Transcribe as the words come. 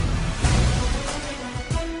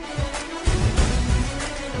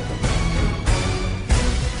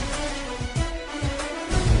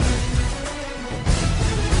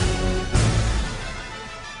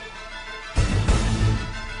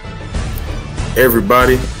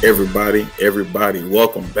Everybody,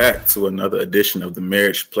 welcome back to another edition of the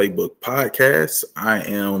Marriage Playbook Podcast. I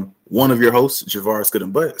am one of your hosts, Javaris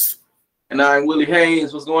Goodenbutts. And I'm Willie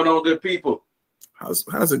Haynes. What's going on, good people?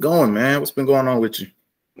 How's it going, man? What's been going on with you?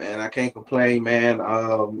 Man, I can't complain, man.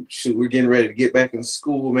 We're getting ready to get back in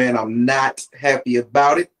school, man. I'm not happy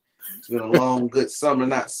about it. It's been a long, good summer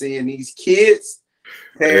not seeing these kids.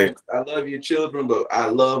 Parents, I love your children, but I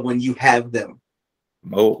love when you have them.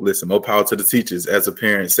 More power to the teachers. As a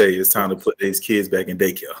parent say, it's time to put these kids back in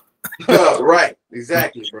daycare. Right,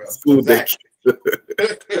 exactly, bro. School exactly.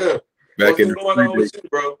 Daycare. Back in going on with you,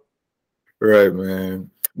 bro? Right, man.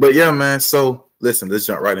 But yeah, man. So listen, let's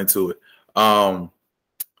jump right into it. I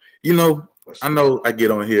know I get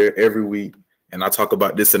on here every week and I talk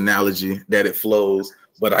about this analogy that it flows,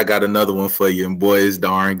 but I got another one for you, and boy, it's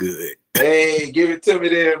darn good. Hey, give it to me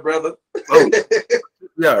then, brother.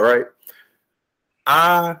 Yeah, right.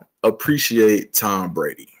 I appreciate Tom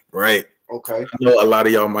Brady, right? Okay. I know a lot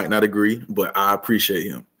of y'all might not agree, but I appreciate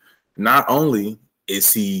him. Not only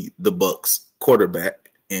is he the Bucs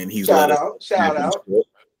quarterback, and he's shout out, shout out to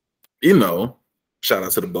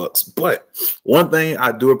the Bucs. But one thing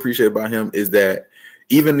I do appreciate about him is that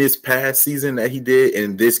even this past season that he did,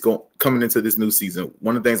 and coming into this new season,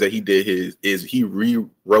 one of the things that he did is he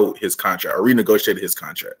rewrote his contract or renegotiated his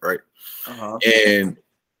contract, right? Uh-huh. And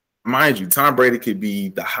mind you, Tom Brady could be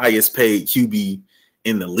the highest paid QB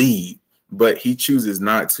in the league, but he chooses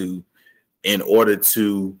not to in order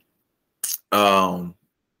to in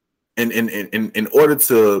order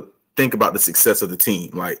to think about the success of the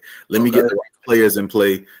team. Like, let me get the right players in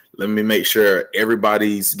play. Let me make sure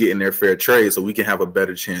everybody's getting their fair trade so we can have a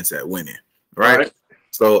better chance at winning. Right?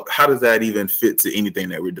 So how does that even fit to anything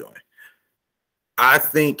that we're doing? I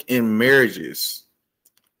think in marriages,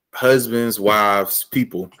 husbands, wives,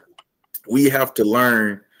 people, we have to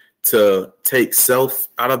learn to take self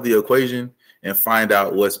out of the equation and find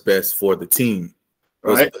out what's best for the team,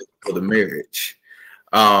 what's best for the marriage.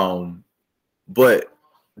 But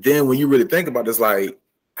then when you really think about it, it's like,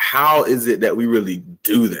 how is it that we really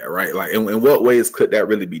do that, right? Like, in what ways could that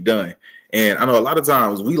really be done? And I know a lot of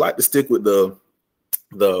times we like to stick with the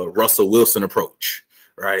Russell Wilson approach,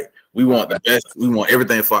 right? We want the best. We want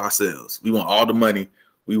everything for ourselves. We want all the money.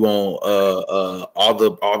 We want all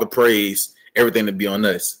the praise, everything to be on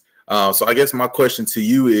us. So I guess my question to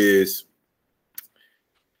you is,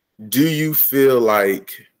 do you feel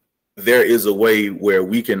like there is a way where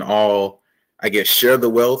we can all, I guess, share the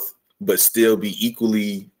wealth but still be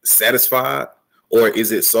equally satisfied? Or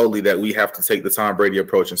is it solely that we have to take the Tom Brady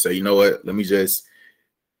approach and say, you know what, let me just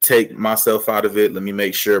take myself out of it. Let me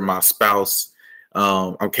make sure my spouse,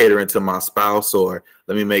 I'm catering to my spouse, or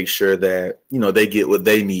let me make sure that, they get what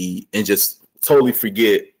they need and just totally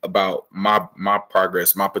forget about my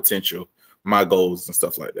progress, my potential, my goals and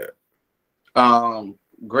stuff like that.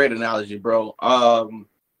 Great analogy, bro.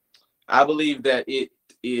 I believe that it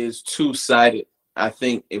is two-sided. I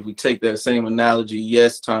think if we take that same analogy,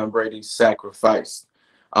 yes, Tom Brady sacrificed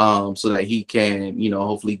so that he can,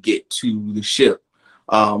 hopefully get to the ship.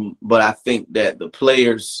 But I think that the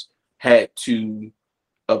players had to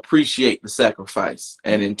appreciate the sacrifice,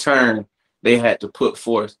 and in turn, they had to put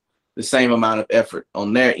forth the same amount of effort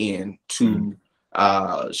on their end to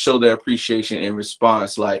show their appreciation in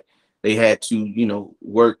response. Like, they had to,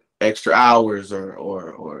 work extra hours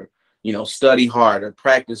or study harder,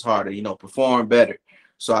 practice harder, perform better.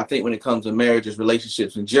 So I think when it comes to marriages,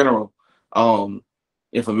 relationships in general,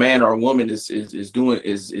 if a man or a woman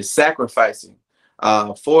is sacrificing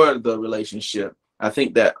for the relationship, I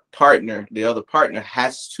think that the other partner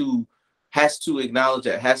has to acknowledge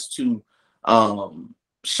that, has to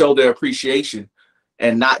show their appreciation,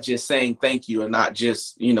 and not just saying thank you, and not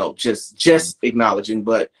just just acknowledging,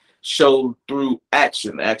 but show through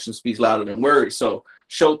action. Action speaks louder than words. So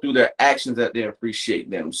show through their actions that they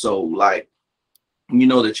appreciate them. So, like,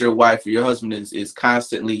 that your wife or your husband is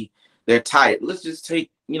constantly, they're tired. Let's just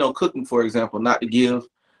take, cooking, for example, not to give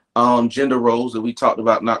gender roles that we talked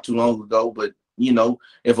about not too long ago, but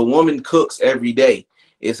if a woman cooks every day,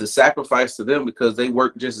 it's a sacrifice to them because they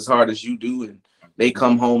work just as hard as you do, and they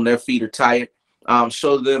come home, their feet are tired.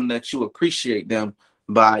 Show them that you appreciate them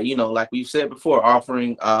by, like we've said before,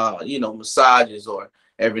 offering massages, or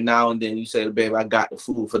every now and then you say, babe, I got the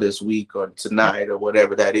food for this week or tonight or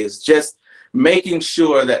whatever that is. Just making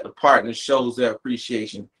sure that the partner shows their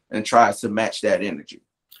appreciation and tries to match that energy.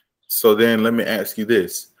 So then let me ask you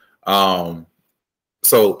this.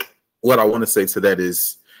 So what I want to say to that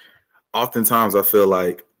is, oftentimes I feel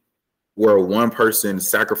like where one person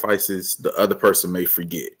sacrifices, the other person may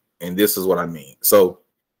forget. And this is what I mean. So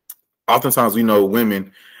oftentimes we know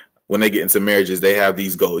women, when they get into marriages, they have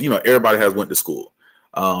these goals. Everybody has went to school.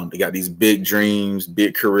 They got these big dreams,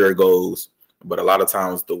 big career goals, but a lot of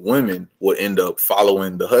times the women will end up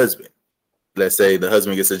following the husband. Let's say the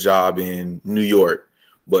husband gets a job in New York,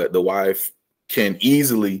 but the wife can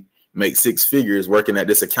easily make 6 figures working at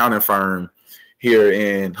this accounting firm here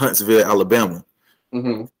in Huntsville, Alabama.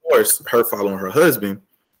 Mm-hmm. Of course, her following her husband,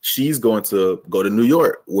 she's going to go to New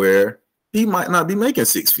York where he might not be making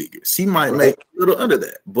 6 figures. He might make a little under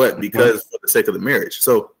that, but because for the sake of the marriage.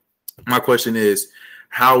 So my question is,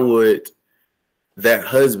 how would that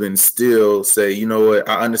husband still say, you know what,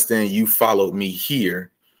 I understand you followed me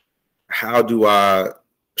here. How do I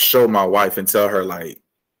show my wife and tell her, like,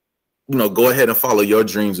 go ahead and follow your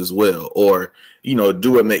dreams as well, or,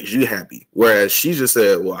 do what makes you happy? Whereas she just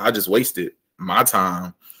said, well, I just wasted my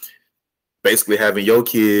time basically having your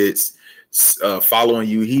kids, following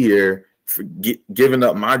you here, giving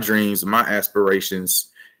up my dreams, my aspirations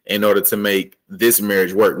in order to make this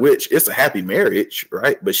marriage work, which it's a happy marriage,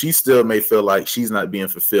 right? But she still may feel like she's not being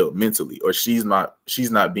fulfilled mentally, or she's not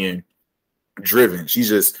being driven. She's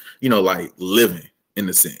just, like living in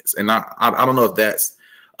a sense. And I don't know if that's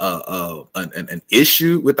an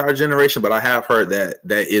issue with our generation, but I have heard that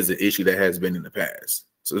is an issue that has been in the past.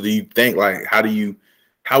 So do you think, like,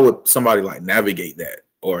 how would somebody like navigate that,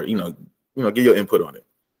 or, give your input on it?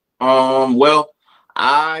 Well,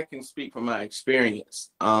 I can speak from my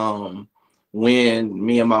experience. When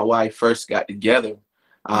me and my wife first got together,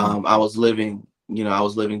 I was living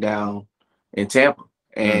down in Tampa,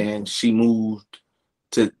 and she moved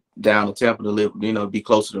down to Tampa to live, be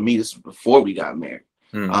closer to me. This was before we got married.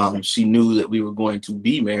 She knew that we were going to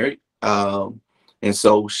be married. And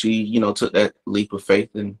so she, took that leap of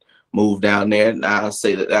faith and moved down there. And I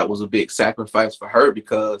say that was a big sacrifice for her,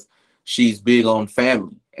 because she's big on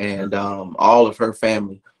family, and all of her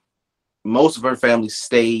family, most of her family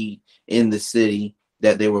stayed in the city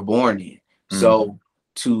that they were born in. So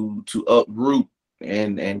to uproot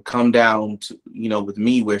and come down to, with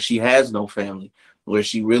me, where she has no family, where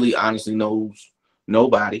she really honestly knows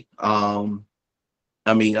nobody.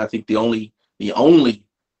 I mean, I think the only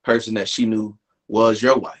person that she knew was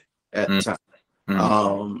your wife at the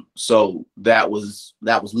time. So that was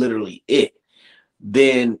literally it.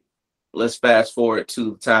 Then let's fast forward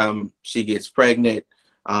to the time she gets pregnant,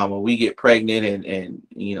 or we get pregnant, and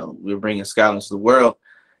we're bringing Skylar into the world,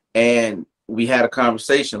 and we had a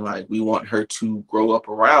conversation like we want her to grow up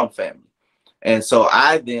around family. And so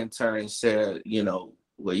I then turned and said,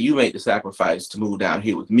 well, you make the sacrifice to move down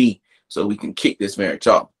here with me so we can kick this marriage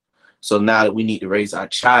off. So now that we need to raise our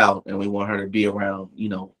child and we want her to be around,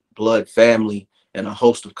 blood family and a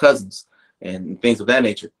host of cousins and things of that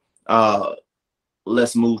nature,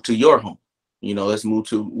 let's move to your home. Let's move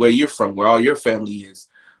to where you're from, where all your family is.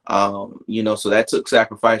 So that took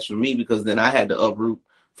sacrifice for me, because then I had to uproot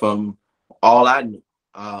from all I knew.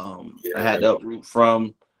 I had to uproot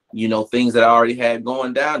from, things that I already had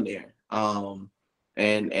going down there.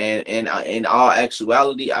 And in all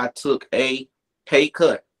actuality, I took a pay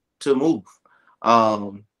cut to move,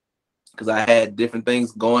 because I had different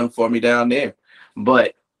things going for me down there.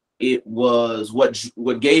 But it was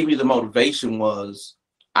what gave me the motivation was,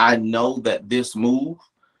 I know that this move,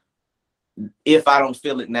 if I don't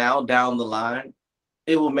feel it now, down the line,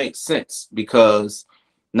 it will make sense, because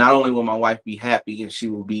not only will my wife be happy and she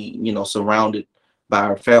will be, surrounded by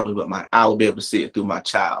her family, but I will be able to see it through my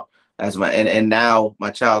child. And now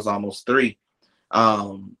my child's almost 3.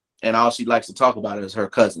 And all she likes to talk about is her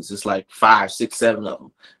cousins. It's like 5, 6, 7 of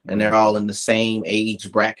them. And they're all in the same age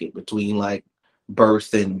bracket between like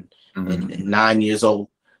birth and 9 years old.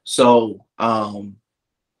 So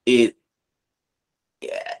it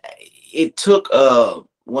took,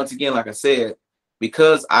 once again, like I said,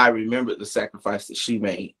 because I remembered the sacrifice that she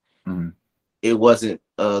made, it wasn't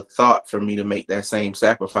a thought for me to make that same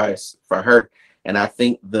sacrifice for her. And I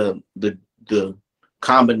think the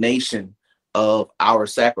combination of our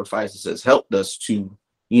sacrifices has helped us to,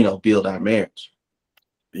 build our marriage.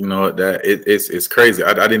 That it's crazy.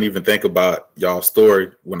 I didn't even think about y'all's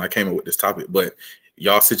story when I came up with this topic, but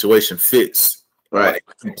y'all situation fits right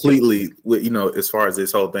completely with, as far as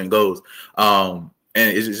this whole thing goes. And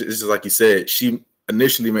it's just like you said, she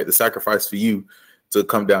initially made the sacrifice for you to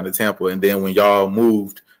come down to Tampa, and then when y'all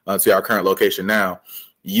moved to our current location now,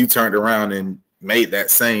 you turned around and made that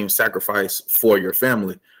same sacrifice for your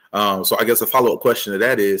family. So I guess a follow-up question to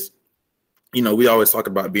that is, we always talk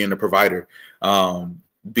about being a provider,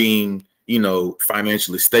 being,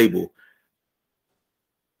 financially stable.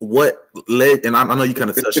 What led, and I know you kind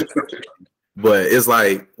of touched it, but it's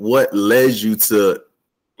like, what led you to,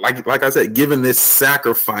 like I said, given this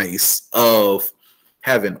sacrifice of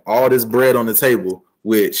having all this bread on the table,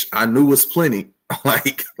 which I knew was plenty,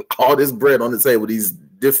 like all this bread on the table, these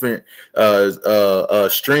different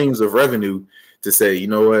streams of revenue, to say, you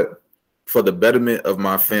know what, for the betterment of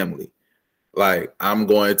my family, like I'm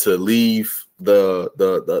going to leave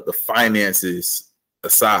the finances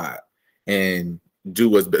aside and do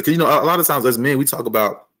what's better. Because, you know, a lot of times as men, we talk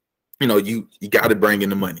about, you know, you got to bring in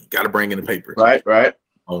the money, got to bring in the paper. Right.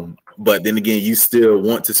 But then again, you still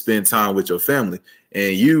want to spend time with your family.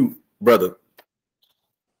 And you, brother,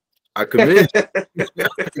 I commend you. I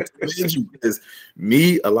commend you, because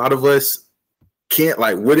me, a lot of us can't,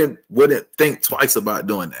 like, wouldn't think twice about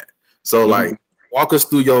doing that. So like, walk us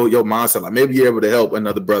through your mindset. Like, maybe you're able to help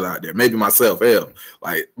another brother out there. Maybe myself, hell,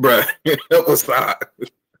 like, bro, help us out.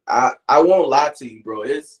 I won't lie to you, bro.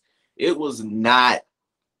 It was not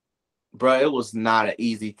an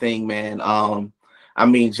easy thing, man. I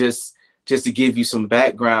mean, just to give you some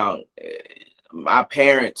background, my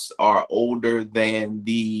parents are older than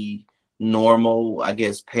the normal, I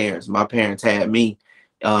guess, parents. My parents had me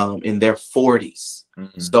in their 40s.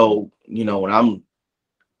 So, you know, when I'm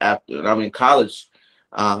in college,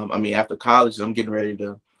 after college, I'm getting ready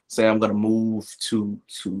to say I'm going to move to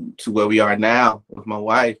where we are now with my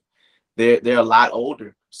wife. They're a lot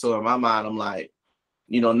older. So in my mind, I'm like,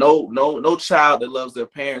 you know, no child that loves their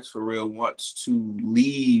parents for real wants to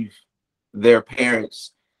leave their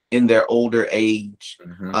parents in their older age,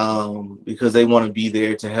 because they want to be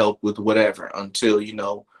there to help with whatever until, you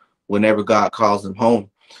know, whenever God calls them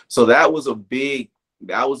home. So that was a big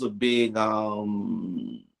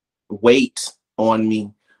weight on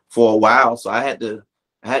me for a while. So I had to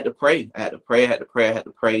pray. I had to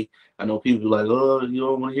pray. I know people are like, oh, you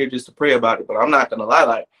don't want to hear just to pray about it, but I'm not gonna lie,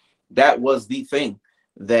 like that was the thing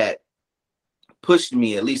that pushed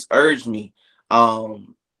me, at least urged me,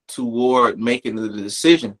 toward making the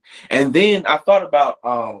decision. And then I thought about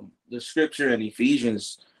the scripture in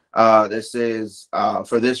Ephesians that says,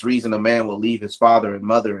 for this reason, a man will leave his father and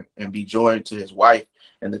mother and be joined to his wife,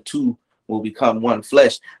 and the two will become one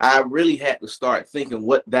flesh. I really had to start thinking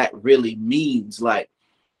what that really means. Like,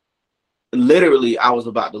 literally, I was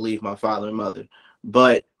about to leave my father and mother,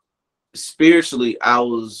 but spiritually, I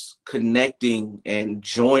was connecting and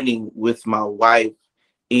joining with my wife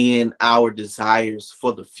in our desires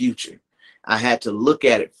for the future. I had to look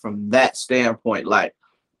at it from that standpoint. Like,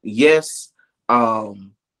 yes,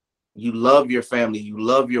 you love your family, you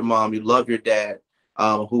love your mom, you love your dad,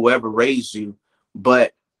 whoever raised you.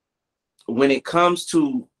 But when it comes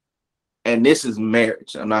to, and this is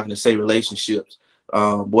marriage, I'm not going to say relationships,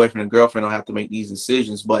 boyfriend and girlfriend don't have to make these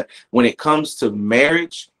decisions. But when it comes to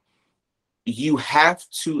marriage, you have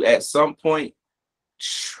to at some point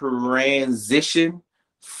transition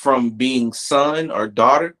from being son or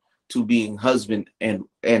daughter to being husband and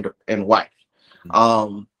wife.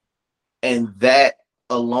 And that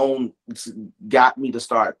alone got me to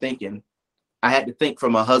start thinking. I had to think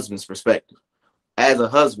from a husband's perspective. As a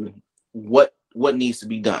husband, what needs to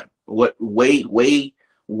be done? What weigh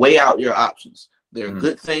out your options. There are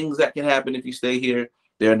good things that can happen if you stay here.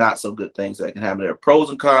 There are not so good things that can happen. There are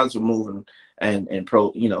pros and cons for moving and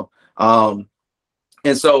pro, you know.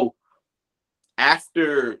 And so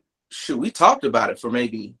after, we talked about it for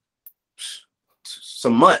maybe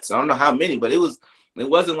some months. I don't know how many, but it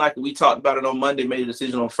wasn't like we talked about it on Monday, made a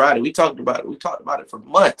decision on Friday. We talked about it for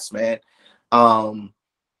months, man,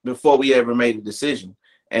 before we ever made a decision.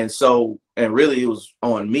 And so, and really it was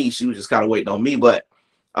on me. She was just kind of waiting on me, but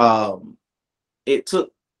it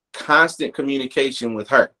took constant communication with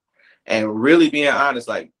her and really being honest,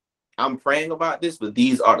 like, I'm praying about this, but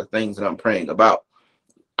these are the things that I'm praying about.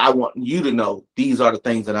 I want you to know these are the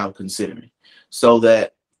things that I'm considering, so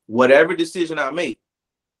that whatever decision I make,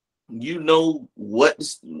 you know what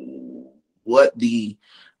the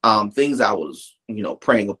things I was, you know,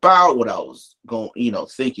 praying about, what I was going, you know,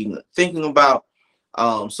 thinking about,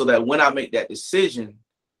 so that when I make that decision,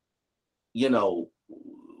 you know,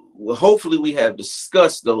 well, hopefully we have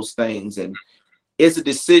discussed those things, and it's a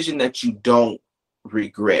decision that you don't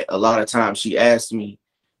regret. A lot of times she asked me,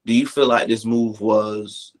 do you feel like this move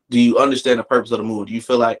do you understand the purpose of the move? Do you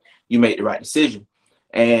feel like you made the right decision?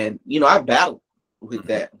 And, you know, I battled with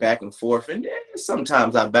that back and forth, and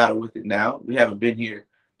sometimes I battle with it now. We haven't been here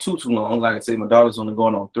too long. Like I say, my daughter's only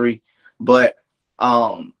going on 3, but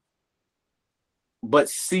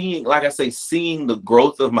seeing, like I say, seeing the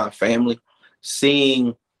growth of my family,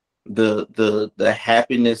 seeing the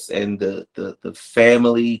happiness and the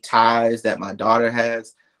family ties that my daughter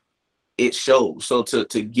has, it shows. So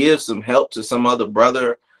to give some help to some other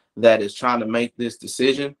brother that is trying to make this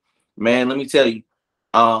decision, man, let me tell you,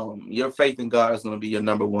 your faith in God is going to be your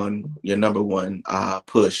number one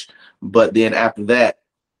push. But then after that,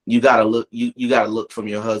 you gotta look from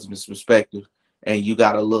your husband's perspective, and you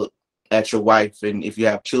gotta look at your wife, and if you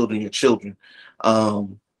have children, your children,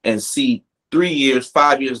 and see 3 years,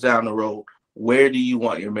 5 years down the road, where do you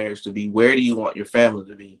want your marriage to be? Where do you want your family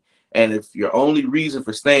to be? And if your only reason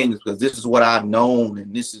for staying is because this is what I've known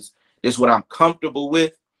and this is what I'm comfortable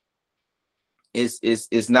with,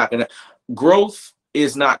 it's not gonna. Growth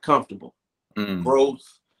is not comfortable. Growth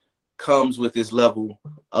comes with this level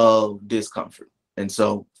of discomfort, and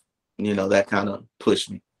so that kind of pushed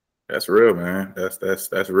me. That's real, man.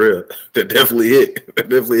 That's real. That definitely hit. That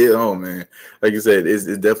definitely hit home, man. Like you said,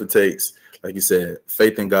 it definitely takes, like you said,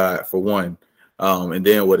 faith in God for one, and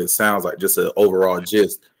then what it sounds like, just an overall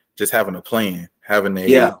just having a plan, having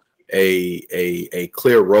a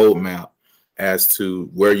clear roadmap as to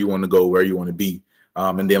where you want to go, where you want to be,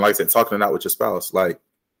 and then, like I said, talking it out with your spouse. Like,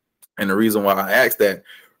 and the reason why I asked that,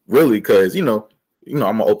 really, because I'm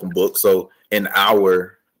an open book. So in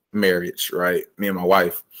our marriage, right, me and my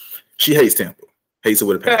wife, she hates Tampa, hates it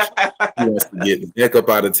with a passion. She wants to get the heck up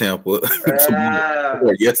out of Tampa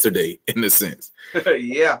or yesterday, in a sense.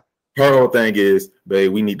 Yeah. Her whole thing is,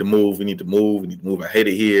 babe, we need to move. We need to move. We need to move. I hate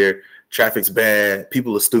it here. Traffic's bad.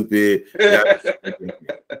 People are stupid.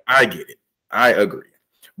 I get it. I agree.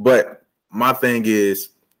 But my thing is,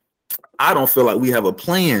 I don't feel like we have a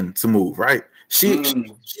plan to move, right? She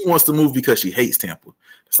wants to move because she hates Tampa.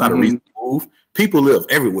 It's not a reason to move. People live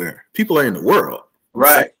everywhere. People are in the world.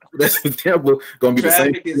 Right. That's in Tampa. Going to be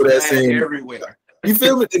Traffic the same people that's in everywhere. You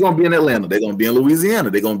feel me? They're going to be in Atlanta. They're going to be in Louisiana.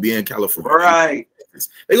 They're going to be in California. Right.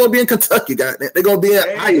 They're going to be in Kentucky. They're going to be in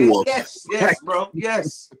Iowa. Yes, bro.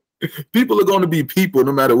 Yes. People are going to be people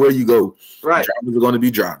no matter where you go. Right. Drivers are going to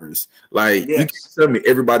be drivers. Like, you can't tell me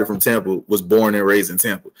everybody from Tampa was born and raised in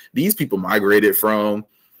Tampa. These people migrated from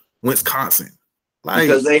Wisconsin. Like,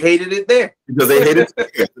 because they hated it there. Because they hated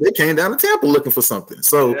it there. They came down to Tampa looking for something.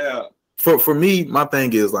 So for me, my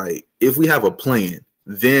thing is, like, if we have a plan,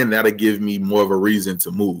 then that'll give me more of a reason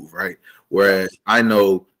to move, right? Whereas I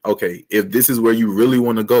know, okay, if this is where you really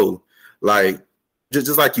want to go, like,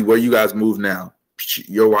 just like where you guys move now,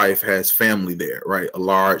 your wife has family there, right? A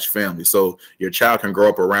large family. So your child can grow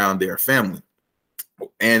up around their family.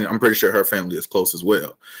 And I'm pretty sure her family is close as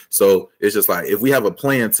well. So it's just like, if we have a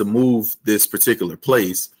plan to move this particular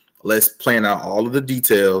place, let's plan out all of the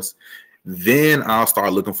details. Then I'll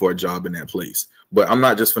start looking for a job in that place. But I'm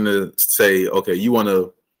not just going to say, okay, you want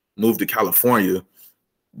to move to California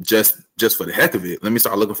just for the heck of it. Let me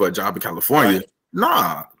start looking for a job in California. Right.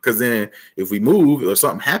 Nah, because then if we move or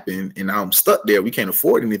something happened and now I'm stuck there, we can't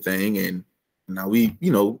afford anything, and now we,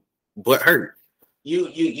 butt hurt.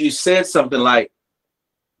 You said something like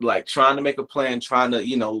trying to make a plan, trying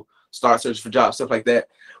to, start searching for jobs, stuff like that.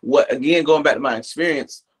 What, again, going back to my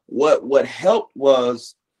experience, what helped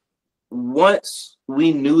was, once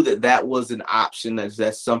we knew that was an option,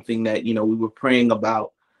 that's something that, we were praying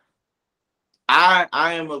about. I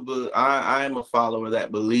am a follower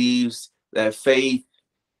that believes that faith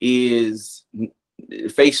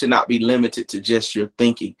should not be limited to just your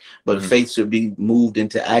thinking, but faith should be moved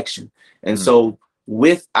into action. And so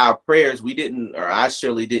with our prayers, I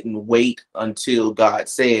surely didn't wait until God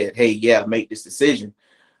said, hey, make this decision.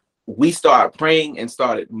 We started praying and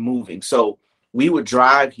started moving. So we would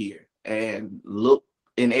drive here and look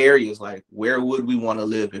in areas like, where would we want to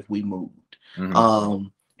live if we moved?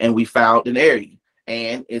 And we found an area,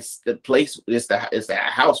 and it's the place, it's the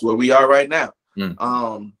house where we are right now.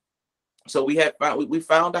 So we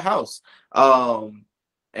found a house, and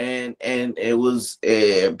it was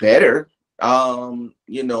better,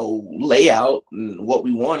 layout and what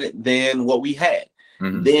we wanted than what we had.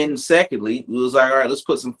 Then secondly, it was like, all right, let's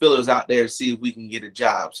put some fillers out there to see if we can get a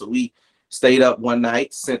job. So we stayed up one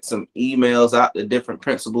night, sent some emails out to different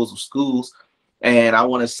principals of schools. And I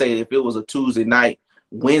want to say, if it was a Tuesday night,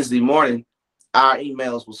 Wednesday morning, our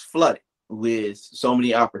emails was flooded with so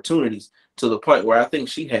many opportunities, to the point where I think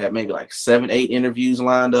she had maybe like 7-8 interviews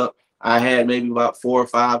lined up. I had maybe about 4 or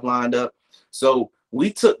 5 lined up. So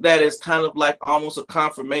we took that as kind of like almost a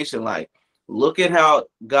confirmation, like, look at how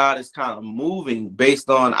God is kind of moving based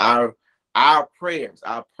on our prayers.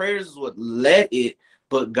 Our prayers is what led it,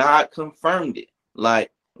 but God confirmed it.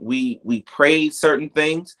 Like, we prayed certain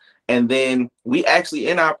things, and then we actually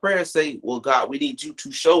in our prayers say, well, God, we need you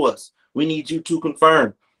to show us. We need you to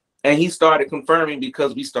confirm. And he started confirming,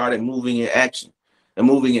 because we started moving in action and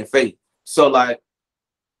moving in faith. So, like,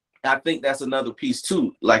 I think that's another piece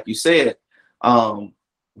too. Like you said,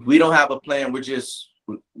 we don't have a plan. We're just,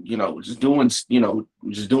 just doing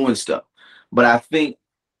stuff. But I think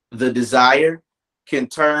the desire can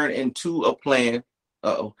turn into a plan.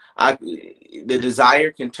 The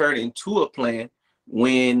desire can turn into a plan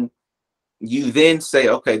when you then say,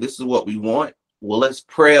 okay, this is what we want. Well, let's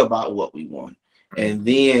pray about what we want. And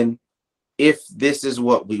then if this is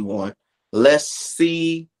what we want, let's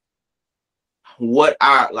see what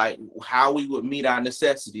how we would meet our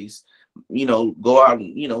necessities, go out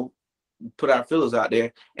and, put our feelers out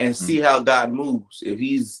there and see how God moves. If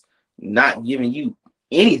he's not giving you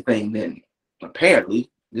anything, then apparently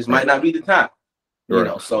this might not be the time,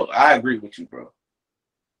 so I agree with you, bro.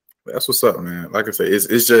 That's what's up, man. Like I say,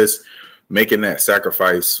 it's just making that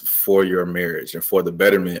sacrifice for your marriage and for the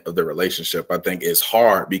betterment of the relationship. I think it's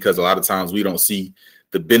hard because a lot of times we don't see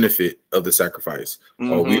the benefit of the sacrifice,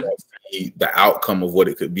 or we don't see the outcome of what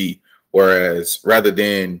it could be. Whereas rather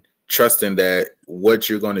than trusting that what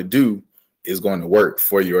you're going to do is going to work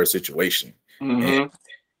for your situation. And,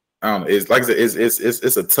 it's like I said,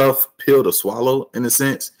 it's a tough pill to swallow in a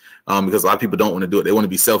sense, because a lot of people don't want to do it. They want to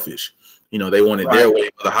be selfish. They want it their way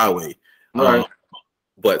or the highway.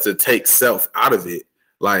 But to take self out of it,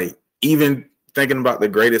 like even thinking about the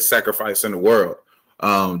greatest sacrifice in the world,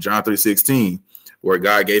 John 3:16, where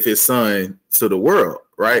God gave his son to the world,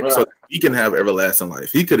 right? So he can have everlasting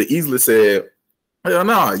life. He could have easily said, hell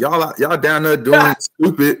no, y'all down there doing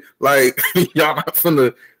stupid, like y'all not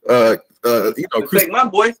finna take my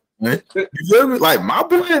boy. You feel me? Like my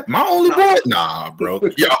boy, my only boy? Nah, bro.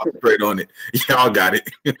 Y'all straight on it. Y'all got it.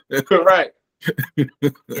 Right.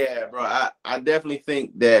 Yeah, bro. I definitely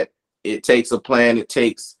think that it takes a plan, it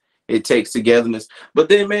takes togetherness. But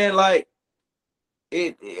then, man, like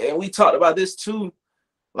and we talked about this too.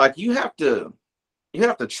 Like you have to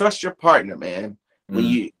trust your partner, man.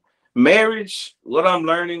 When marriage, what I'm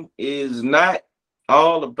learning is not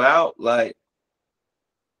all about like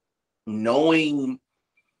knowing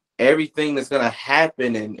everything that's gonna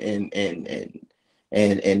happen and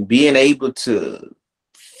being able to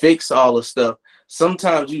fix all the stuff.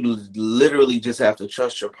 Sometimes you literally just have to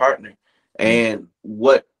trust your partner. And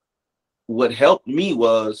what helped me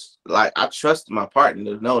was like I trusted my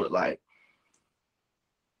partner to know that like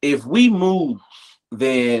if we move,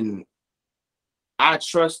 then I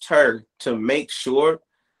trust her to make sure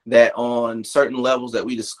that on certain levels that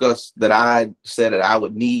we discussed that I said that I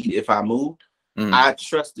would need if I moved, I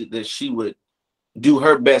trusted that she would do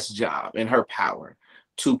her best job in her power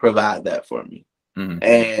to provide that for me.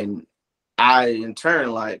 And I, in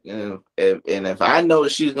turn, like, if I know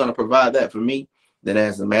that she's going to provide that for me, then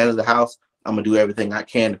as the man of the house, I'm going to do everything I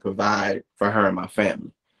can to provide for her and my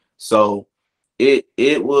family. So it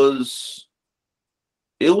was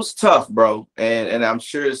tough, bro. And I'm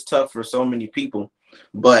sure it's tough for so many people,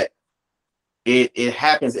 but it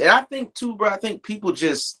happens. And I think too, bro, I think people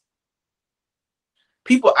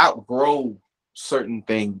outgrow certain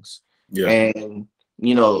things. And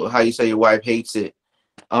how you say your wife hates it.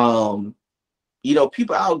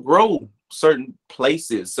 People outgrow certain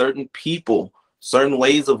places, certain people, certain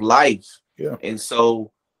ways of life. And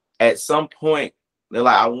so at some point they're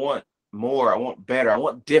like, I want more, I want better, I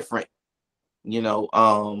want different.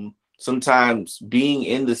 Sometimes being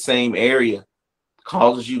in the same area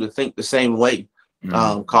causes you to think the same way,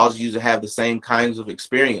 causes you to have the same kinds of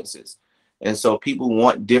experiences. And so people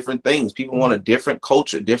want different things. People want a different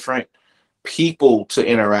culture, different people to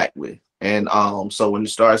interact with. And so when you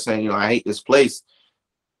start saying, I hate this place,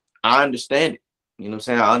 I understand it. You know what I'm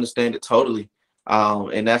saying? I understand it totally.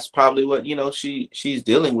 And that's probably what, she's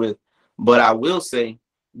dealing with. But I will say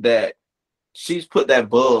that she's put that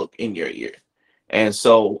bug in your ear. And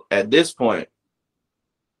so at this point,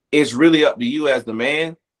 it's really up to you as the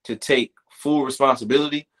man to take full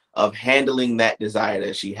responsibility of handling that desire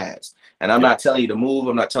that she has. And I'm not telling you to move.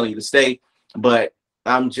 I'm not telling you to stay, but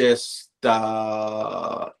I'm just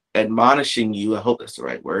admonishing you. I hope that's the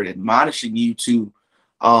right word. Admonishing you to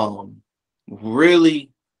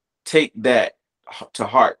really take that to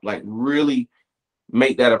heart, like really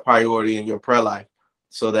make that a priority in your prayer life,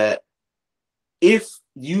 so that if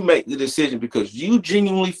you make the decision because you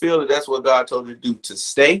genuinely feel that that's what God told you to do, to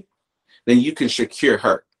stay, then you can secure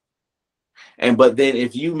her. But then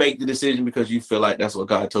if you make the decision because you feel like that's what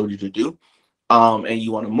God told you to do, and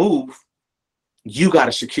you want to move, you got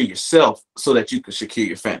to secure yourself so that you can secure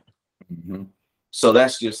your family. So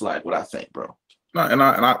that's just like what I think, bro. No, and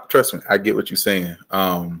I trust me, I get what you're saying.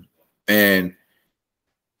 And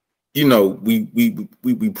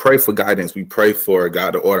we pray for guidance. We pray for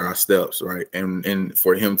God to order our steps, right? And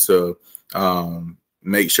for him to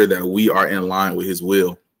make sure that we are in line with his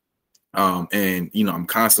will. And I'm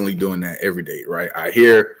constantly doing that every day, right? I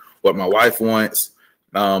hear what my wife wants,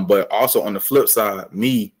 but also on the flip side,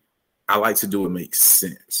 I like to do what makes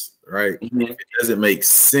sense, right? Mhm. If it doesn't make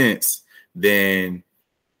sense, then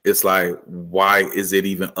it's like, why is it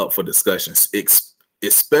even up for discussions?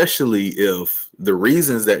 Especially if the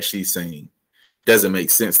reasons that she's saying doesn't make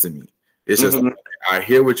sense to me. It's just Mhm. like, I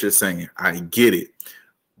hear what you're saying, I get it,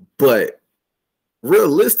 but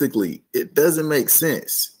realistically, it doesn't make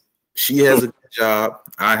sense. She has a good job,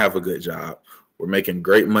 I have a good job. We're making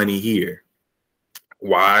great money here.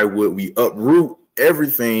 Why would we uproot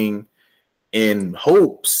everything in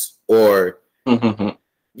hopes or Mhm.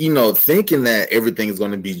 thinking that everything is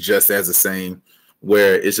going to be just as the same,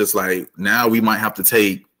 where it's just like now we might have to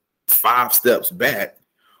take 5 steps back,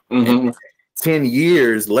 and Mhm. 10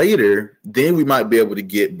 years later, then we might be able to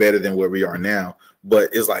get better than where we are now. But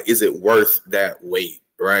it's like, is it worth that wait,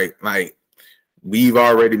 right? Like, me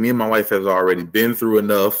and my wife have already been through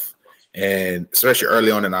enough, and especially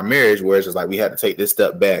early on in our marriage, where it's just like we had to take this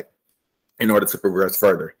step back in order to progress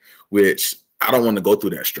further, which I don't want to go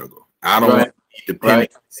through that struggle. I don't want Right. to be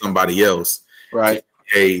dependent Right. on somebody else. Right.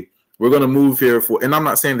 Hey, we're going to move here and I'm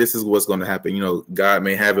not saying this is what's going to happen. God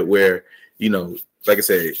may have it where, like I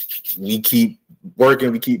said, we keep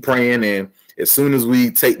working, we keep praying. And as soon as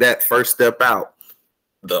we take that first step out,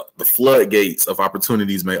 the floodgates of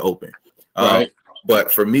opportunities may open. Right.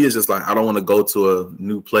 But for me, it's just like, I don't want to go to a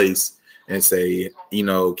new place and say,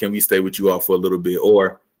 can we stay with you all for a little bit?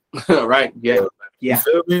 Or, Right. Yeah. you Yeah.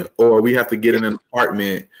 feel me? Or we have to get in an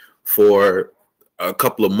apartment for a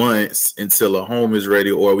couple of months until a home is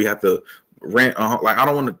ready, or we have to rent a home. Like, I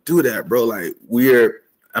don't want to do that, bro. Like,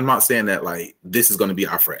 I'm not saying that like this is going to be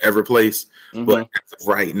our forever place, but Mhm.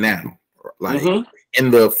 right now, like Mhm.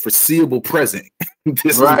 in the foreseeable present,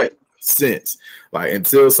 this is Right. sense. Like,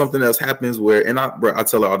 until something else happens where, and I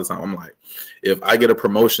tell her all the time, I'm like, if I get a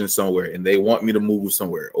promotion somewhere and they want me to move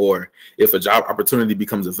somewhere, or if a job opportunity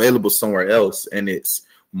becomes available somewhere else and it's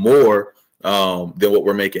more than what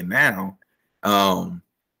we're making now,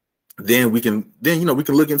 then we can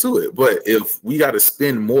look into it. But if we got to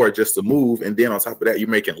spend more just to move, and then on top of that you're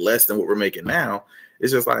making less than what we're making now,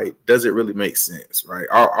 it's just like, does it really make sense, right?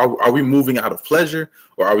 Are we moving out of pleasure,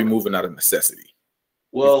 or are we moving out of necessity?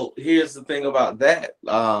 Well, here's the thing about that.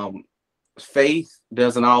 Faith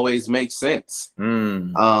doesn't always make sense.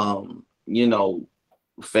 Mm, You know,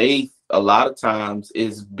 faith a lot of times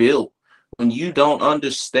is built when you don't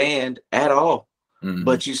understand at all, mm,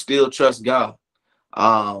 but you still trust God.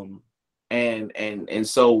 Um, and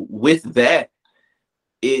so with that,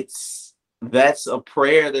 that's a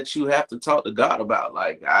prayer that you have to talk to God about.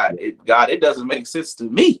 Like, God, it doesn't make sense to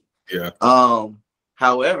me. yeah.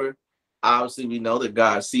 However, obviously we know that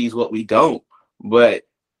God sees what we don't, but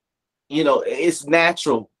it's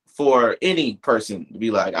natural for any person to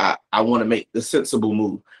be like, I want to make the sensible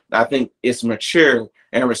move. I think it's mature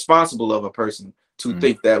and responsible of a person to Mm,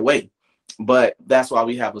 think that way. But that's why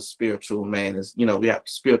we have a spiritual man, we have a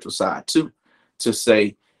spiritual side too, to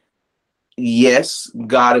say, yes,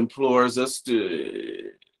 God implores us to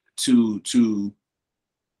to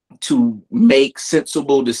to make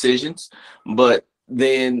sensible decisions, but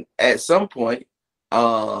then uh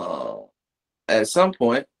at some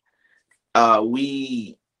point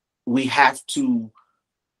we have to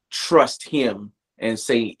trust him and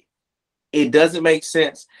say, it doesn't make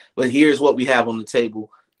sense, but here's what we have on the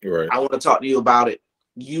table. you're right. I want to talk to you about it.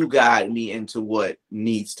 You guide me into what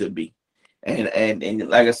needs to be. And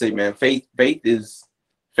like I said, man, faith is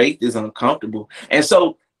uncomfortable. And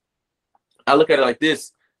so I look at it like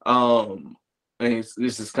this. And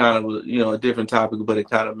this is kind of a different topic, but it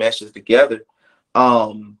kind of meshes together.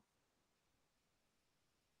 Um,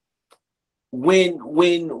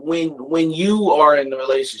 when you are in a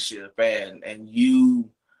relationship and you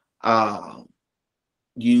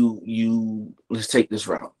let's take this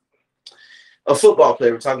route. A football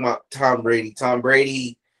player, we're talking about Tom Brady. Tom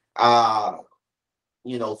Brady, uh,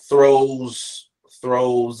 throws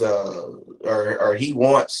or he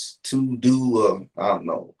wants to do I don't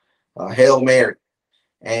know, a Hail Mary,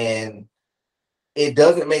 and it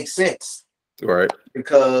doesn't make sense Right.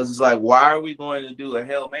 because it's like, why are we going to do a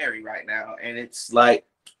Hail Mary right now? And it's like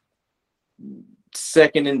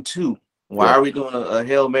 2nd and 2. Why Yeah. are we doing a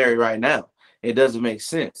Hail Mary right now? It doesn't make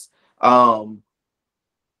sense.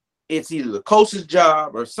 It's either the coach's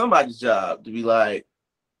job or somebody's job to be like,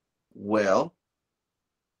 well,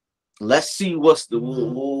 let's see let's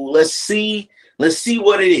see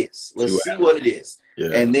what it is. See what Let's see what it is.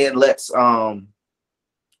 Yeah. And then let's see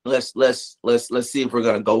if we're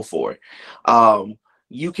gonna go for it.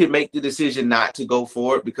 You can make the decision not to go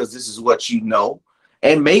for it because this is what you know,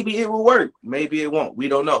 and maybe it will work, maybe it won't. We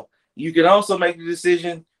don't know. You can also make the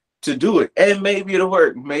decision to do it, and maybe it'll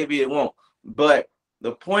work, maybe it won't. But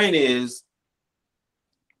the point is,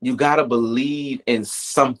 You got to believe in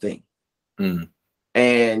something. Mm.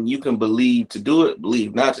 And you can believe to do it,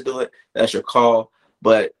 believe not to do it. That's your call.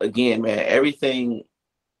 But again, man, everything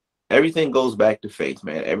goes back to faith,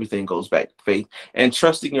 man. Everything goes back to faith and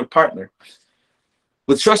trusting your partner.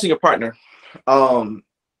 With trusting your partner,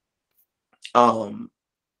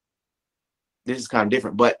 this is kind of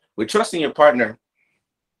different, but with trusting your partner,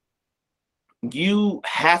 you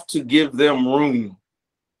have to give them room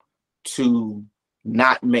to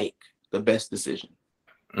not make the best decision.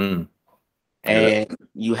 Mm. And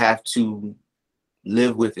you have to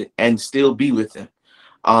live with it and still be with them.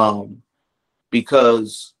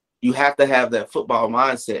 Because you have to have that football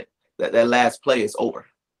mindset that last play is over.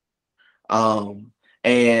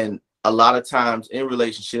 And a lot of times in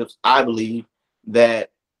relationships, I believe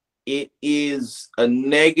that it is a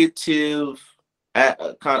negative,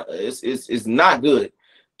 it's not good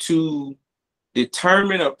to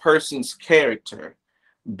determine a person's character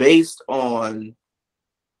based on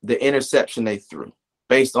the interception they threw,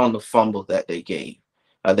 based on the fumble that they gave,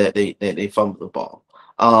 that they fumbled the ball.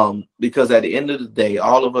 Because at the end of the day,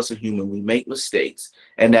 all of us are human. We make mistakes,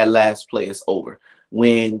 and that last play is over.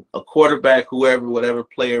 When a quarterback, whatever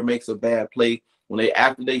player makes a bad play,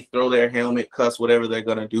 after they throw their helmet, cuss, whatever they're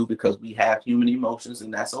gonna do, because we have human emotions,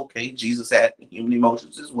 and that's okay. Jesus had human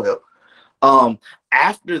emotions as well.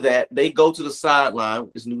 After that, they go to the sideline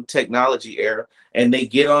with this new technology era, and they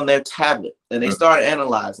get on their tablet and they start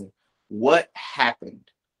analyzing what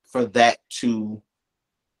happened for the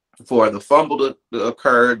fumble to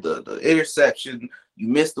occur, the interception, you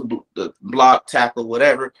missed the block, tackle,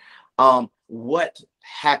 whatever. What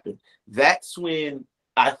happened? That's when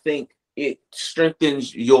I think it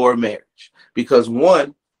strengthens your marriage, because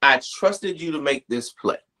one, I trusted you to make this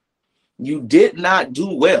play. You did not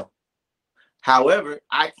do well. However,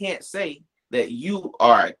 I can't say that you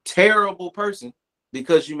are a terrible person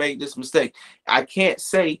because you made this mistake. I can't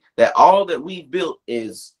say that all that we built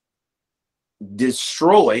is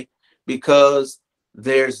destroyed because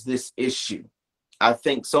there's this issue. I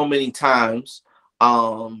think so many times,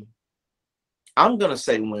 I'm gonna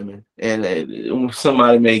say women, and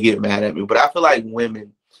somebody may get mad at me, but I feel like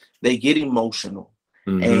women, they get emotional.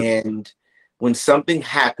 And when something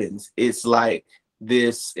happens, it's like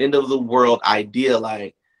this end of the world idea,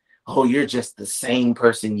 like, oh, you're just the same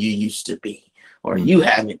person you used to be, or you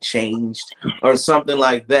haven't changed, or something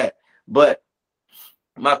like that. But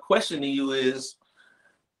my question to you is,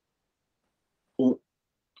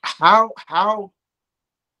 how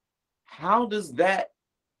does that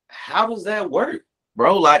work,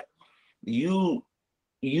 bro? Like, you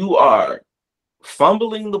are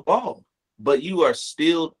fumbling the ball, but you are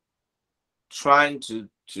still trying to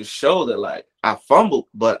show that, like, I fumbled,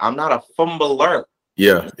 but I'm not a fumbler.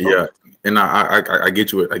 Yeah. And I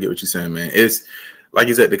get you. I get what you're saying, man. It's like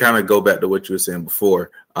you said, to kind of go back to what you were saying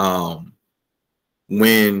before.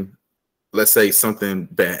 When, let's say, something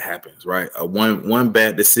bad happens, right? One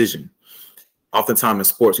bad decision. Oftentimes in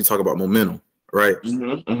sports, we talk about momentum, right?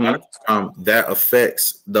 That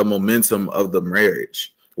affects the momentum of the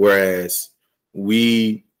marriage. Whereas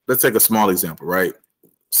let's take a small example, right?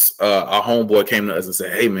 Our homeboy came to us and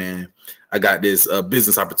said, "Hey, man, I got this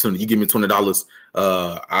business opportunity. You give me $20.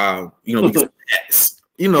 We can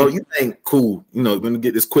you think, cool. We're gonna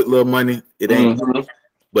get this quick little money. It ain't."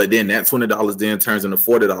 But then that $20 then turns into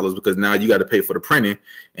 $40 because now you got to pay for the printing,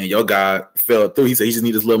 and your guy fell through. He said he just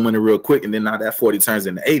need this little money real quick, and then now that 40 turns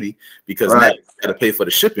into 80 because now you got to pay for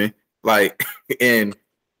the shipping. Like, and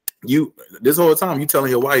you this whole time you telling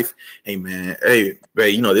your wife, "Hey, man, hey,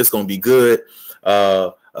 babe, this gonna be good.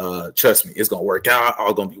 Trust me, it's gonna work out.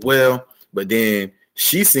 All gonna be well." But then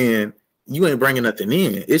she's saying you ain't bringing nothing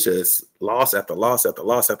in. It's just loss after loss after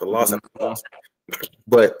loss after loss after loss.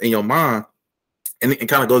 But in your mind, and it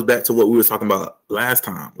kind of goes back to what we were talking about last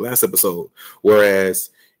episode.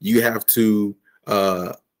 Whereas you have to,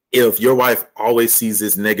 if your wife always sees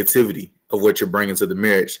this negativity of what you're bringing to the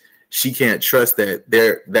marriage, she can't trust that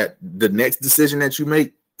the next decision that you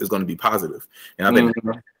make is going to be positive. And I think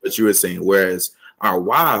that's what you were saying. Whereas our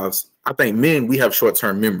wives, I think men, we have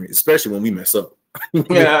short-term memory, especially when we mess up.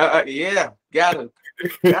 Yeah, got it.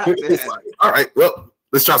 Like, all right, well,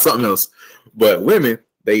 let's try something else. But women,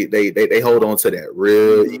 they hold on to that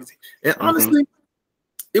real easy. And honestly,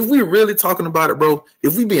 if we're really talking about it, bro,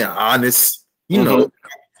 if we being honest,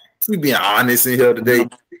 if we being honest in here today,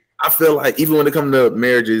 I feel like even when it comes to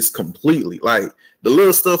marriages completely, like the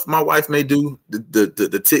little stuff my wife may do,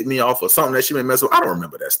 the tick me off or something that she may mess up, I don't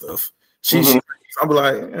remember that stuff. I'll be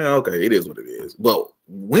like, yeah, okay, it is what it is. But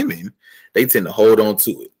women, they tend to hold on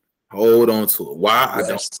to it. Hold on to it. Why?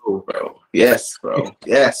 Yes, I don't know, bro. Yes, bro.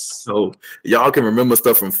 Yes. So y'all can remember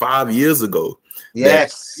stuff from 5 years ago that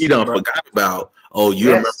Yes. you don't bro. forgot about. Oh, you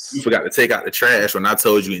remember you forgot to take out the trash when I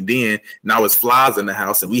told you, and then now it's flies in the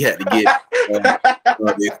house, and we had to get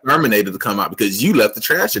the exterminator to come out because you left the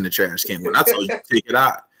trash in the trash can when I told you to take it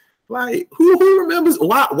out. Like, who remembers?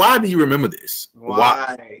 Why do you remember this?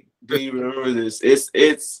 Why do you remember this?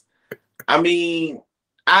 It's. I mean,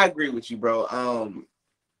 I agree with you, bro.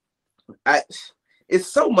 It's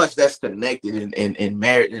so much that's connected in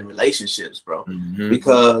marriage and relationships, bro. Mm-hmm.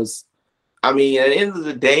 Because I mean, at the end of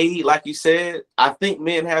the day, like you said, I think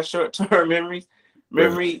men have short-term memory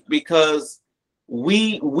because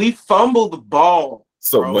we fumble the ball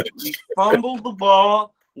so bro. much. We fumble the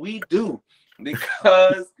ball. We do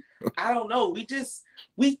because I don't know.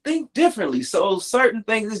 We think differently. So certain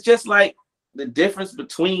things is just like the difference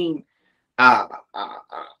between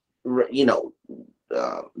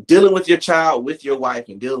dealing with your child with your wife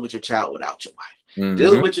and dealing with your child without your wife. Mm-hmm.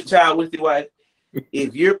 Dealing with your child with your wife.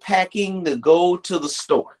 If you're packing to go to the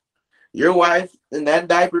store, your wife in that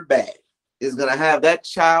diaper bag is gonna have that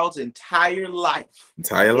child's entire life in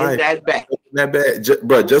that bag. That bag,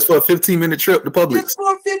 just for a 15-minute trip to Publix. Just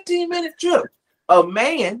for a 15-minute trip. A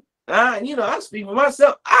man, I speak for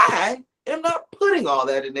myself. I am not putting all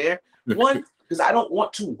that in there. One, because I don't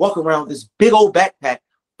want to walk around with this big old backpack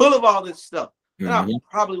full of all this stuff that I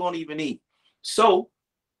probably won't even need. So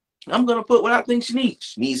I'm gonna put what I think she needs.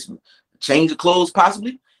 She needs some change of clothes,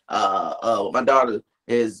 possibly. My daughter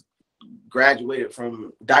has graduated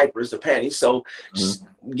from diapers to panties, so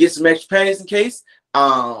get some extra panties in case.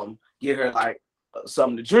 Get her like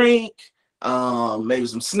something to drink, maybe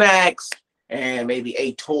some snacks, and maybe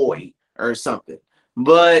a toy or something.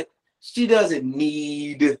 But she doesn't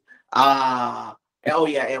need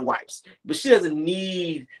and wipes. But she doesn't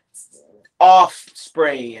need off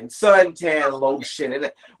spray and suntan lotion.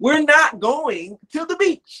 And we're not going to the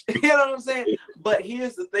beach. You know what I'm saying? But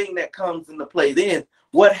here's the thing that comes into play then.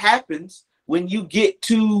 What happens when you get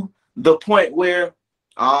to the point where,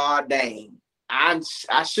 dang, I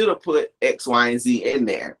should have put X, Y, and Z in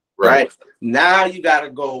there, right? Now you got to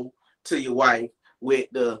go to your wife with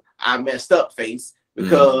the I messed up face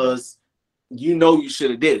because you should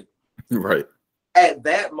have did it. Right. At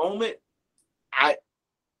that moment,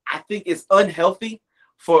 I think it's unhealthy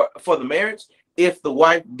for the marriage if the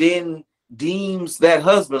wife then deems that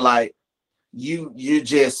husband like you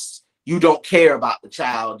don't care about the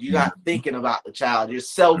child. You're not thinking about the child. You're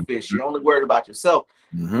selfish. You're only worried about yourself.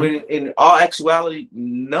 When in all actuality,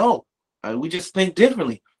 no. We just think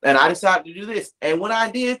differently. And I decided to do this. And when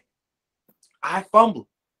I did, I fumbled.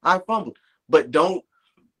 But don't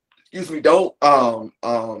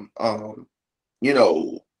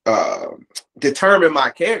determine my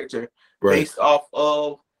character based off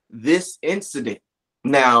of this incident.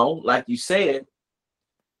 Now, like you said,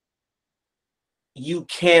 you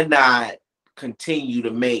cannot continue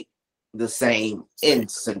to make the same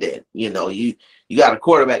incident. You got a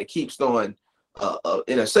quarterback that keeps throwing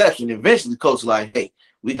interception. Eventually, coach like, hey,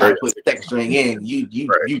 we gotta put the second string in.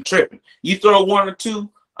 You tripping. You throw one or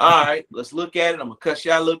two. All right, let's look at it. I'm gonna cuss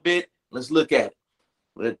you out a little bit. Let's look at it.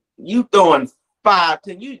 But you throwing 5,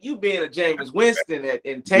 10. You being a Jameis Winston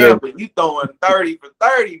in Tampa, you throwing 30 for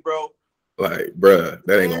 30, bro. Like, bruh,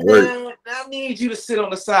 that ain't gonna work. I need you to sit on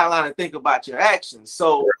the sideline and think about your actions.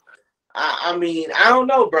 So, I mean, I don't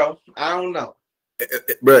know, bro. I don't know.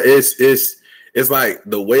 But it's like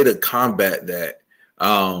the way to combat that.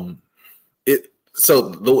 So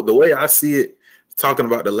the way I see it, talking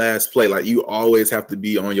about the last play, like you always have to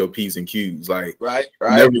be on your P's and Q's. Like, right.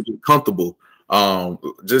 Never get comfortable.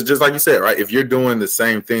 Just like you said, right? If you're doing the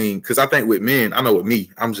same thing, because I think with men, I know with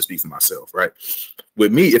me, I'm just speaking for myself, right?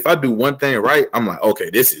 With me, if I do one thing right, I'm like, okay,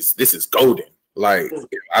 this is golden. Like,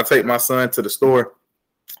 if I take my son to the store,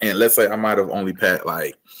 and let's say I might have only packed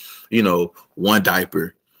like, one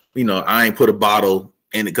diaper. I ain't put a bottle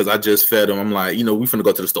in it because I just fed him. I'm like, we finna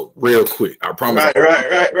go to the store real quick. I promise.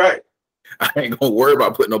 Right. I ain't gonna worry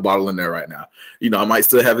about putting no bottle in there right now. I might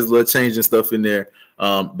still have his little change and stuff in there.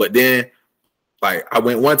 But then, like, I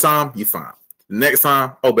went one time, you fine. Next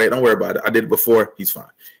time, oh, babe, don't worry about it. I did it before. He's fine.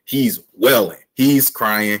 He's welling. He's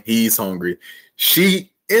crying. He's hungry.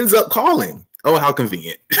 She ends up calling. Oh, how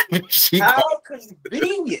convenient.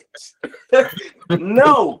 Convenient.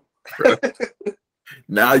 No.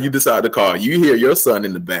 Now you decide to call. You hear your son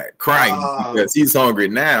in the back crying because he's hungry.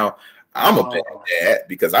 Now I'm a bad dad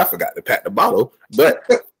because I forgot to pack the bottle, but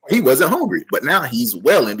he wasn't hungry. But now he's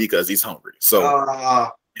welling because he's hungry. So,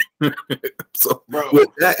 so with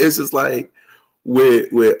that, it's just like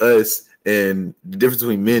with us, And the difference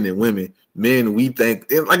between men and women, men, we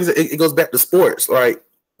think, and like I said, it goes back to sports. Right?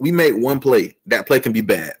 We make one play. That play can be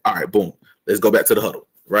bad. All right, boom. Let's go back to the huddle.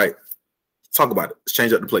 Right? Talk about it. Let's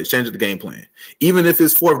change up the play. Change up the game plan. Even if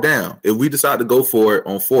it's fourth down, if we decide to go for it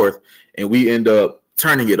on fourth and we end up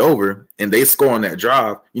turning it over and they score on that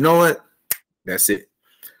drive, you know what? That's it.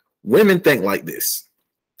 Women think like this.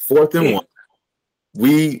 Fourth and one.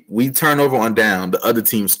 We turn over on down, the other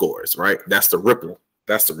team scores, right? That's the ripple.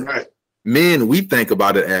 That's the ripple. Right. Men, we think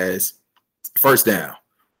about it as first down.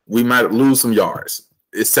 We might lose some yards.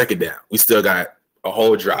 It's second down. We still got a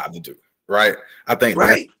whole drive to do, right? I think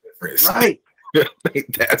right. That's the difference. Right. I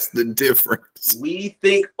think that's the difference. We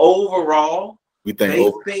think overall. We think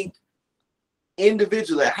they think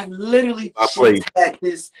individually. I literally had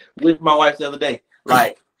this with my wife the other day.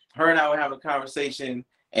 Like, her and I were having a conversation,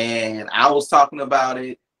 and I was talking about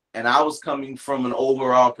it, and I was coming from an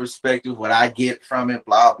overall perspective, what I get from it,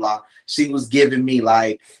 blah, blah. She was giving me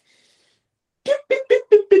like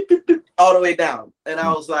all the way down. And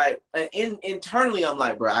I was like, internally, I'm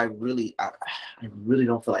like, bro, I really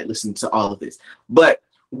don't feel like listening to all of this. But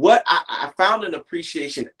what I found an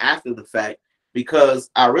appreciation after the fact, because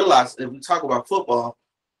I realized if we talk about football,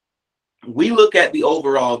 we look at the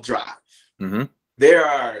overall drive. Mm-hmm. There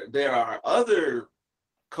are other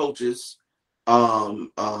coaches or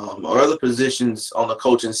other positions on the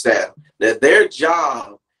coaching staff that their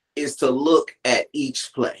job is to look at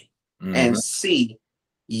each play and see,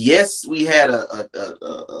 yes, we had a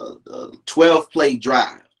 12-play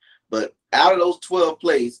drive, but out of those 12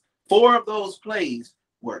 plays, 4 of those plays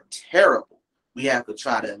were terrible. We have to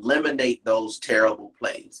try to eliminate those terrible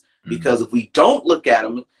plays, because if we don't look at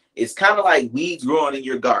them, it's kind of like weeds growing in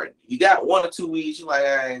your garden. You got 1 or 2 weeds, you're like,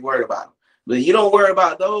 I ain't worried about them. But you don't worry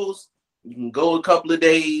about those, you can go a couple of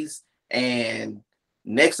days, and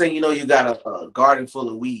next thing you know, you got a garden full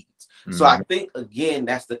of weeds. So I think, again,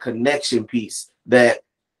 that's the connection piece that,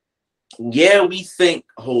 yeah, we think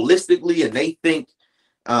holistically and they think,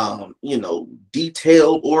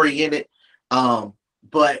 detail-oriented,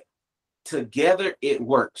 but together it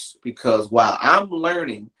works, because while I'm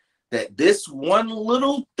learning that this one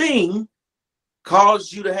little thing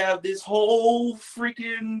caused you to have this whole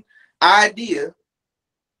freaking idea,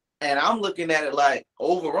 and I'm looking at it like,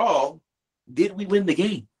 overall, did we win the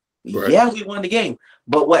game? Right. Yeah, we won the game.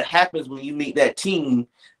 But what happens when you meet that team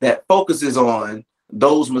that focuses on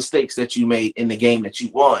those mistakes that you made in the game that you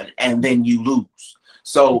won, and then you lose?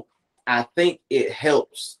 So I think it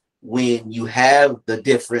helps when you have the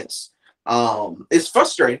difference. It's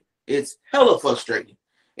frustrating. It's hella frustrating.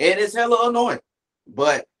 And it's hella annoying.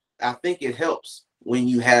 But I think it helps when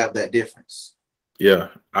you have that difference. Yeah,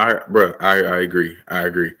 I agree. I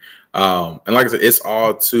agree. And like I said, it's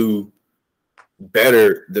all to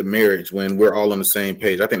better the marriage when we're all on the same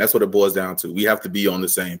page. I think that's what it boils down to. We have to be on the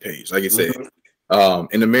same page. Like you said,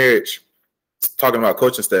 in the marriage, talking about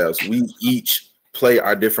coaching staffs, we each play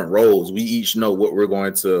our different roles. We each know what we're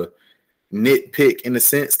going to nitpick, in a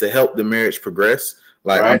sense, to help the marriage progress.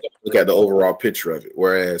 Like, right. I'm going to look at the overall picture of it.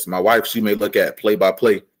 Whereas my wife, she may look at play by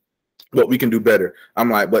play, what we can do better. I'm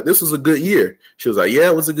like, but this was a good year. She was like, yeah,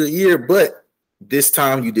 it was a good year, but this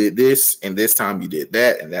time you did this, and this time you did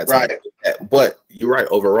that, and that's right. That. But you're right.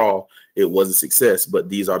 Overall, it was a success. But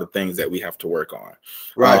these are the things that we have to work on.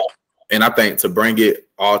 Right. And I think to bring it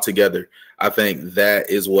all together, I think that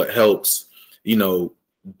is what helps,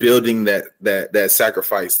 building that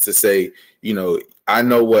sacrifice to say, I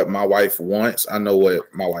know what my wife wants. I know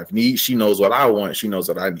what my wife needs. She knows what I want. She knows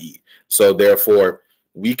what I need. So therefore,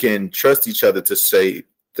 we can trust each other to say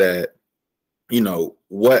that,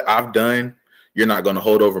 what I've done, you're not going to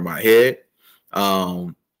hold over my head.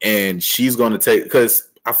 And she's going to take, because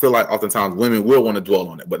I feel like oftentimes women will want to dwell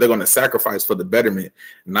on it, but they're going to sacrifice for the betterment,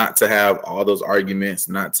 not to have all those arguments,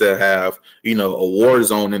 not to have, a war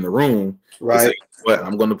zone in the room. Right. But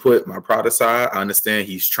I'm going to put my pride aside. I understand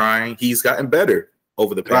he's trying. He's gotten better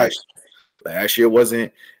over the past year. Last year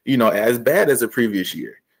wasn't, as bad as the previous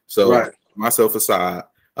year. So myself aside.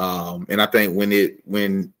 And I think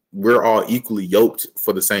when we're all equally yoked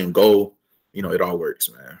for the same goal, it all works,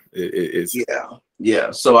 man. It's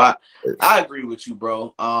yeah. So I agree with you,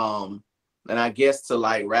 bro. And I guess to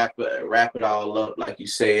like wrap it all up, like you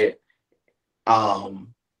said,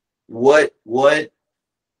 what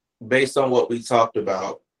based on what we talked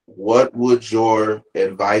about, what would your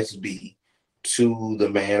advice be to the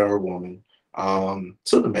man or woman,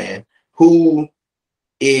 to the man who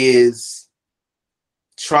is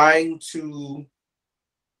trying to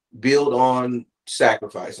build on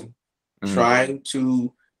sacrificing, trying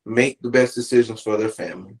to make the best decisions for their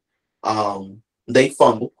family? They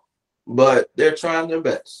fumble, but they're trying their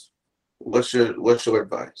best. What's your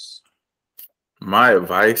advice? My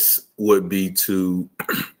advice would be to,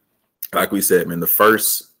 like we said, man, the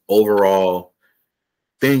first overall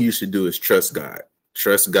thing you should do is trust God.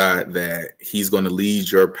 Trust God that He's going to lead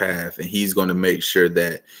your path and He's going to make sure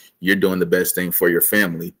that you're doing the best thing for your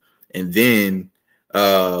family. And then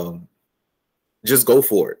just go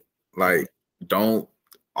for it. Like, don't,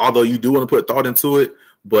 although you do want to put thought into it,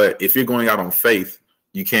 but if you're going out on faith,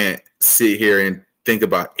 you can't sit here and think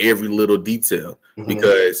about every little detail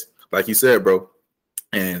because, like you said, bro,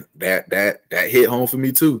 and that hit home for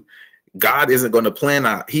me too. God isn't going to plan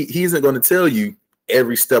out. He isn't going to tell you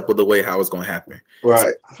every step of the way how it's going to happen. Right.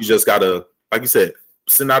 So you just gotta, like you said,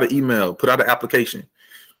 send out an email, put out an application.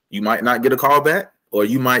 You might not get a call back, or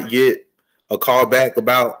you might get a call back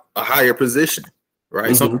about a higher position.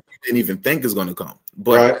 Right. Something you didn't even think is going to come.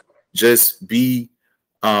 But just be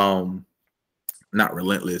not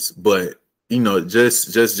relentless, but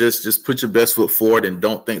just put your best foot forward and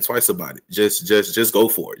don't think twice about it. Just go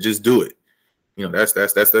for it. Just do it.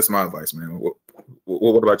 That's my advice, man.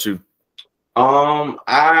 What about you?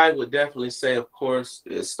 I would definitely say, of course,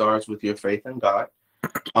 it starts with your faith in God.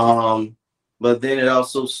 But then it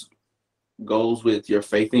also goes with your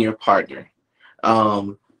faith in your partner.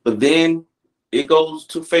 But then it goes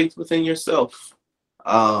to faith within yourself.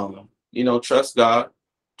 Trust God,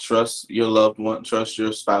 trust your loved one, trust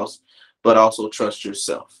your spouse, but also trust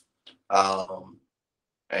yourself. And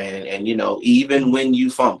even when you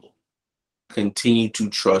fumble, continue to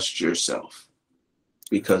trust yourself.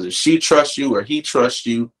 Because if she trusts you or he trusts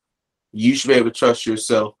you, you should be able to trust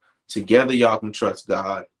yourself. Together, y'all can trust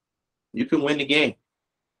God. You can win the game.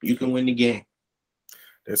 You can win the game.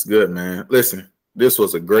 That's good, man. Listen, this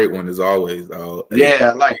was a great one as always.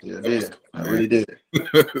 Yeah, I liked it. Yeah, I really did.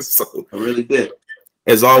 So I really did.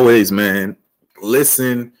 As always, man,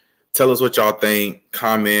 listen, tell us what y'all think,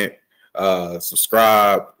 comment,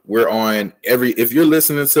 subscribe. We're on if you're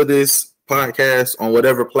listening to this podcast on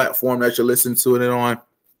whatever platform that you're listening to it on,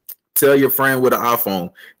 tell your friend with an iPhone,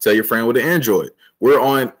 tell your friend with an Android. We're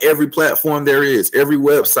on every platform there is, every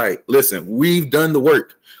website. Listen, we've done the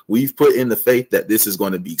work. We've put in the faith that this is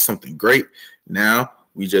going to be something great. Now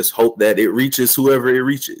we just hope that it reaches whoever it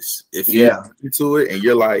reaches. If you're into it and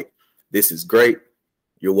you're like, this is great,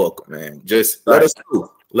 you're welcome, man. Just let us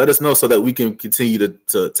know. Let us know so that we can continue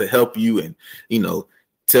to help you and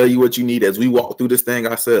tell you what you need as we walk through this thing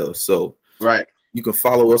ourselves. So you can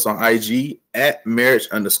follow us on IG at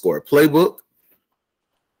marriage_playbook.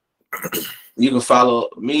 You can follow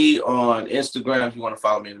me on Instagram if you want to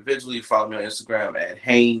follow me individually. Follow me on Instagram at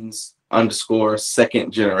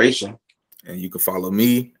Haynes_second generation. And you can follow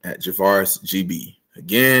me at JavarisGB.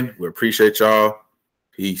 Again, we appreciate y'all.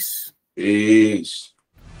 Peace. Peace.